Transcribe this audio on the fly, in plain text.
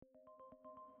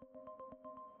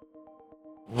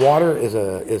Water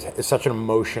is such an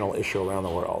emotional issue around the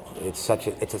world.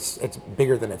 It's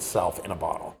bigger than itself in a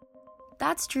bottle.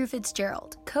 That's Drew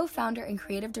Fitzgerald, co-founder and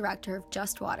creative director of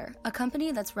Just Water, a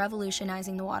company that's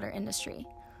revolutionizing the water industry.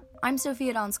 I'm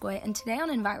Sophia Donskoy, and today on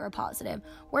EnviroPositive,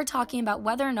 we're talking about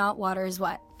whether or not water is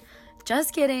wet.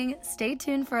 Just kidding, stay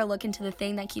tuned for a look into the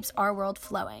thing that keeps our world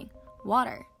flowing,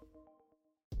 water.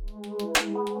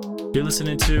 You're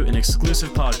listening to an exclusive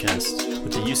podcast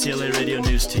with the UCLA Radio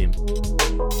News team.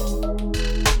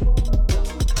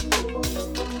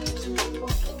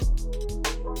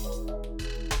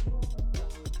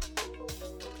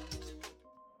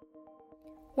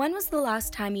 When was the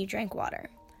last time you drank water?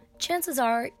 Chances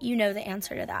are you know the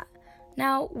answer to that.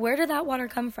 Now, where did that water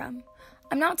come from?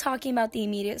 I'm not talking about the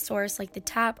immediate source like the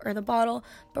tap or the bottle,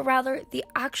 but rather the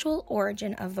actual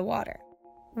origin of the water.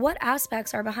 What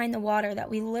aspects are behind the water that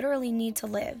we literally need to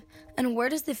live, and where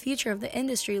does the future of the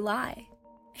industry lie?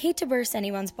 I hate to burst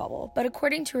anyone's bubble, but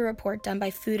according to a report done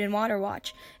by Food and Water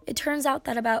Watch, it turns out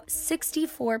that about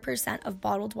 64% of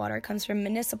bottled water comes from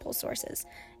municipal sources,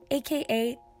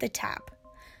 aka the tap.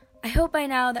 I hope by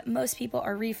now that most people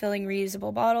are refilling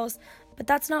reusable bottles, but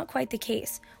that's not quite the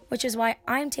case, which is why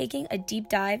I'm taking a deep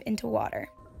dive into water.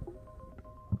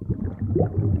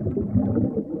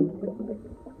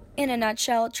 In a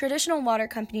nutshell, traditional water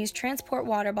companies transport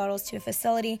water bottles to a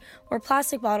facility where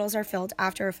plastic bottles are filled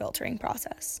after a filtering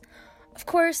process. Of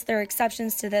course, there are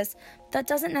exceptions to this, but that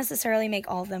doesn't necessarily make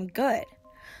all of them good.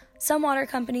 Some water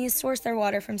companies source their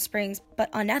water from springs,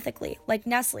 but unethically, like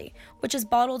Nestle, which has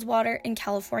bottled water in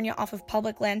California off of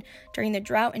public land during the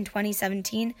drought in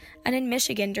 2017 and in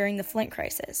Michigan during the Flint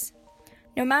crisis.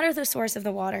 No matter the source of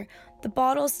the water, the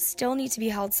bottles still need to be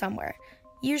held somewhere,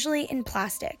 usually in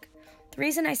plastic. The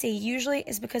reason I say usually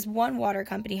is because one water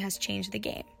company has changed the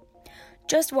game.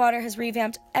 Just Water has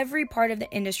revamped every part of the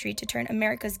industry to turn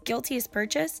America's guiltiest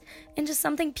purchase into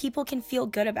something people can feel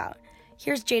good about.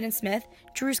 Here's Jaden Smith,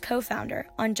 Drew's co-founder,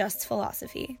 on Just's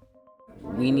philosophy.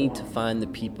 We need to find the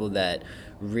people that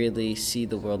really see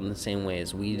the world in the same way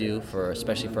as we do,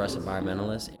 especially for us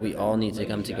environmentalists. We all need to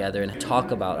come together and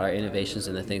talk about our innovations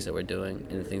and the things that we're doing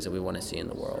and the things that we want to see in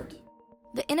the world.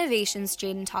 The innovations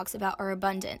Jaden talks about are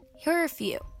abundant. Here are a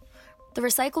few. The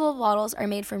recyclable bottles are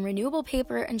made from renewable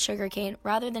paper and sugarcane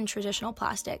rather than traditional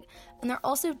plastic, and they're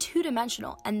also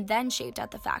two-dimensional and then shaped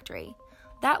at the factory.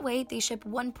 That way, they ship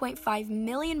 1.5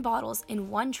 million bottles in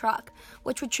one truck,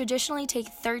 which would traditionally take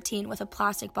 13 with a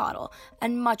plastic bottle,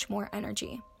 and much more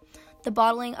energy. The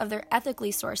bottling of their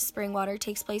ethically sourced spring water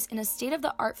takes place in a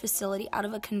state-of-the-art facility out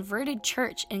of a converted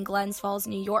church in Glens Falls,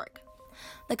 New York.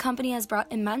 The company has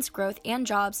brought immense growth and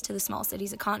jobs to the small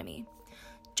city's economy.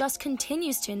 Just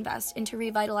continues to invest into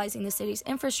revitalizing the city's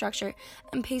infrastructure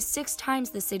and pays 6 times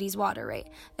the city's water rate,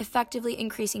 effectively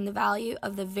increasing the value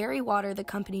of the very water the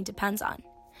company depends on.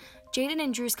 Jaden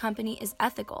and Drew's company is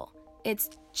ethical. It's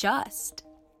just.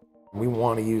 We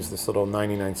want to use this little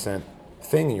 99-cent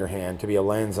thing in your hand to be a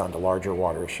lens onto larger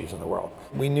water issues in the world.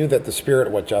 We knew that the spirit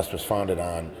of what Just was founded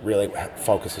on really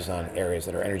focuses on areas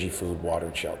that are energy, food, water,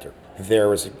 and shelter. There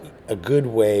was a good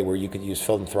way where you could use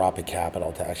philanthropic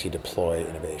capital to actually deploy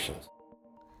innovations.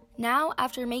 Now,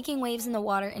 after making waves in the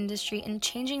water industry and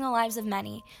changing the lives of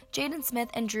many, Jaden Smith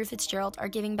and Drew Fitzgerald are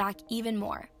giving back even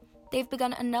more. They've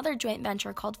begun another joint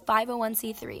venture called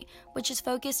 501c3, which is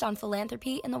focused on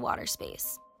philanthropy in the water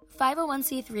space.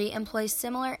 501c3 employs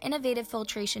similar innovative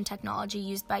filtration technology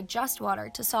used by Just Water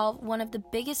to solve one of the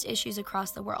biggest issues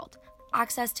across the world,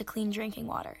 access to clean drinking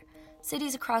water.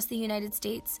 Cities across the United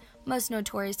States, most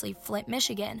notoriously Flint,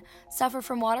 Michigan, suffer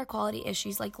from water quality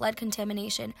issues like lead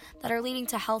contamination that are leading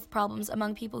to health problems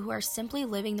among people who are simply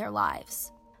living their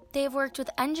lives. They have worked with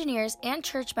engineers and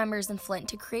church members in Flint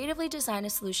to creatively design a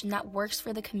solution that works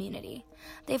for the community.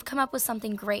 They've come up with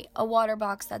something great, a water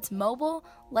box that's mobile,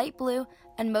 light blue,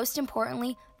 and most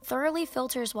importantly, thoroughly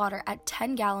filters water at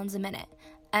 10 gallons a minute.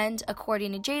 And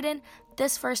according to Jaden,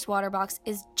 this first water box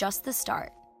is just the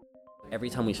start.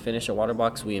 Every time we finish a water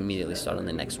box, we immediately start on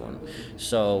the next one.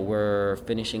 So we're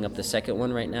finishing up the second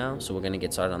one right now, so we're going to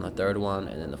get started on the third one,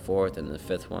 and then the fourth, and the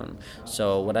fifth one.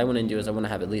 So what I want to do is I want to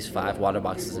have at least 5 water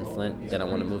boxes in Flint, then I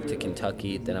want to move to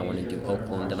Kentucky, then I want to do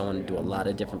Oakland, then I want to do a lot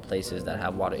of different places that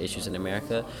have water issues in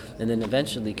America, and then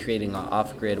eventually creating an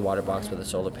off-grid water box with a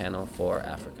solar panel for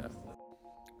Africa.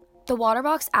 The water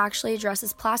box actually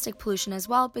addresses plastic pollution as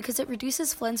well because it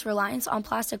reduces Flint's reliance on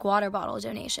plastic water bottle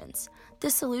donations.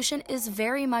 This solution is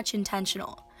very much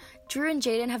intentional. Drew and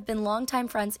Jaden have been longtime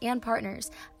friends and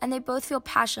partners, and they both feel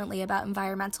passionately about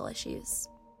environmental issues.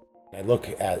 I look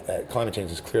at climate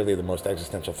change as clearly the most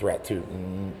existential threat to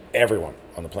everyone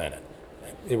on the planet.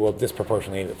 it will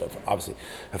disproportionately obviously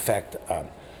affect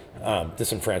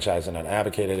disenfranchised and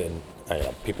unadvocated and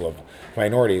people of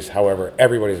minorities. However,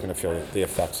 everybody's going to feel the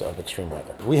effects of extreme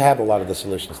weather. We have a lot of the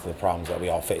solutions to the problems that we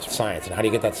all face. Science, and how do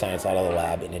you get that science out of the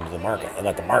lab and into the market and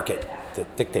let the market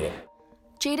dictate it?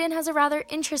 Jaden has a rather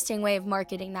interesting way of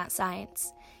marketing that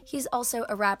science. He's also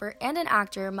a rapper and an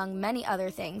actor, among many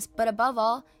other things, but above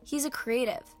all, he's a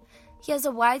creative. He has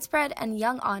a widespread and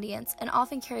young audience and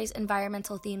often carries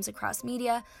environmental themes across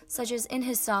media, such as in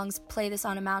his songs Play This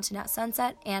on a Mountain at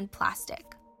Sunset and Plastic.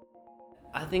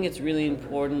 I think it's really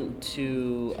important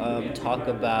to talk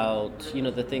about,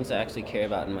 the things I actually care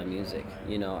about in my music.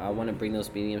 I want to bring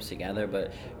those mediums together,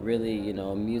 but really,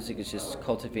 music is just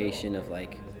cultivation of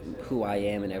like who I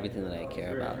am and everything that I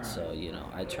care about. So,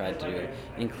 I try to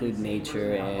include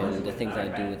nature and the things I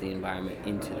do with the environment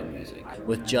into the music.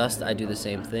 With Just, I do the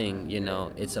same thing.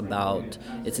 It's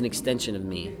an extension of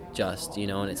me, Just,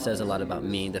 and it says a lot about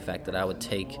me, the fact that I would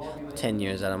take 10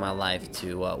 years out of my life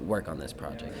to work on this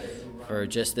project. For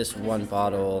just this one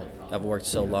bottle, I've worked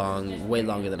so long, way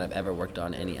longer than I've ever worked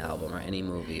on any album or any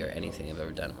movie or anything I've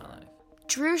ever done in my life.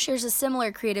 Drew shares a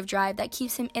similar creative drive that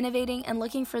keeps him innovating and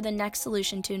looking for the next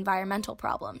solution to environmental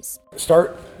problems.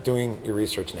 Start doing your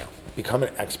research now. Become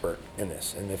an expert in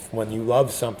this. And when you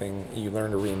love something, you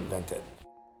learn to reinvent it.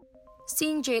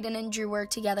 Seeing Jaden and Drew work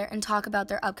together and talk about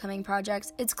their upcoming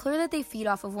projects, it's clear that they feed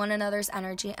off of one another's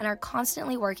energy and are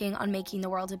constantly working on making the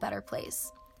world a better place.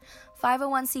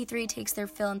 501c3 takes their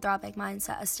philanthropic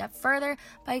mindset a step further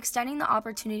by extending the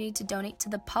opportunity to donate to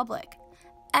the public.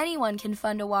 Anyone can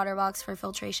fund a water box for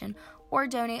filtration or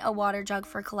donate a water jug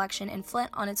for collection in Flint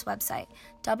on its website,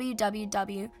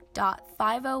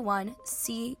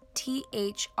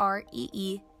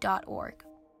 www.501cthree.org.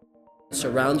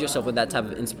 Surround yourself with that type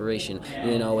of inspiration,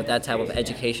 with that type of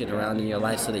education around in your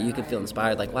life so that you can feel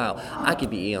inspired like, wow, I could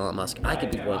be Elon Musk, I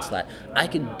could be Boyd Slat, I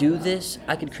could do this,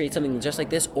 I could create something just like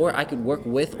this, or I could work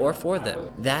with or for them.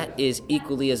 That is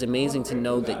equally as amazing to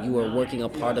know that you are working a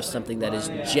part of something that is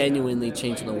genuinely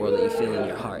changing the world that you feel in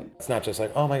your heart. It's not just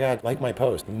like, oh my God, like my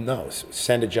post. No,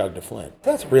 send a jug to Flint.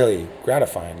 That's really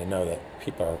gratifying to know that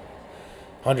people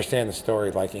understand the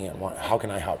story, liking it, and how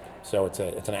can I help? So it's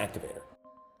an activator.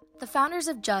 The founders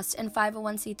of Just and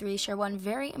 501c3 share one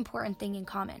very important thing in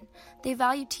common. They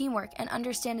value teamwork and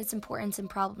understand its importance in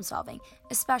problem solving,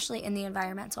 especially in the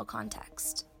environmental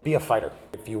context. Be a fighter.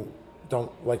 If you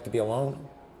don't like to be alone,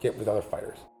 get with other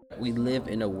fighters. We live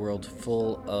in a world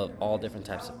full of all different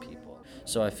types of people.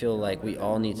 So I feel like we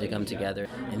all need to come together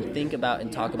and think about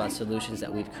and talk about solutions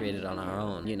that we've created on our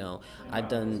own. I've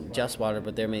done Just Water,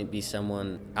 but there may be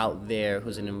someone out there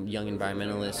who's a young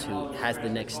environmentalist who has the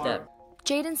next step.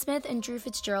 Jaden Smith and Drew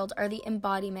Fitzgerald are the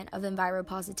embodiment of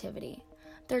enviropositivity.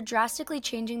 They're drastically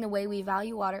changing the way we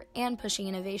value water and pushing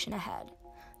innovation ahead.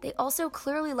 They also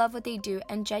clearly love what they do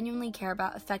and genuinely care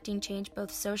about affecting change both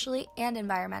socially and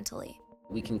environmentally.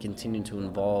 We can continue to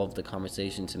involve the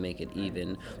conversation to make it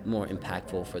even more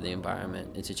impactful for the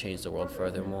environment and to change the world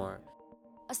furthermore.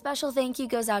 A special thank you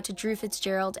goes out to Drew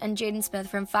Fitzgerald and Jaden Smith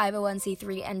from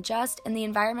 501c3 and Just and the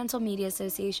Environmental Media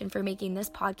Association for making this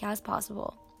podcast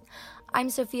possible. I'm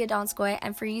Sophia Donskoy,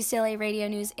 and for UCLA Radio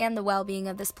News and the well-being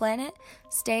of this planet,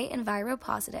 stay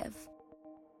enviro-positive.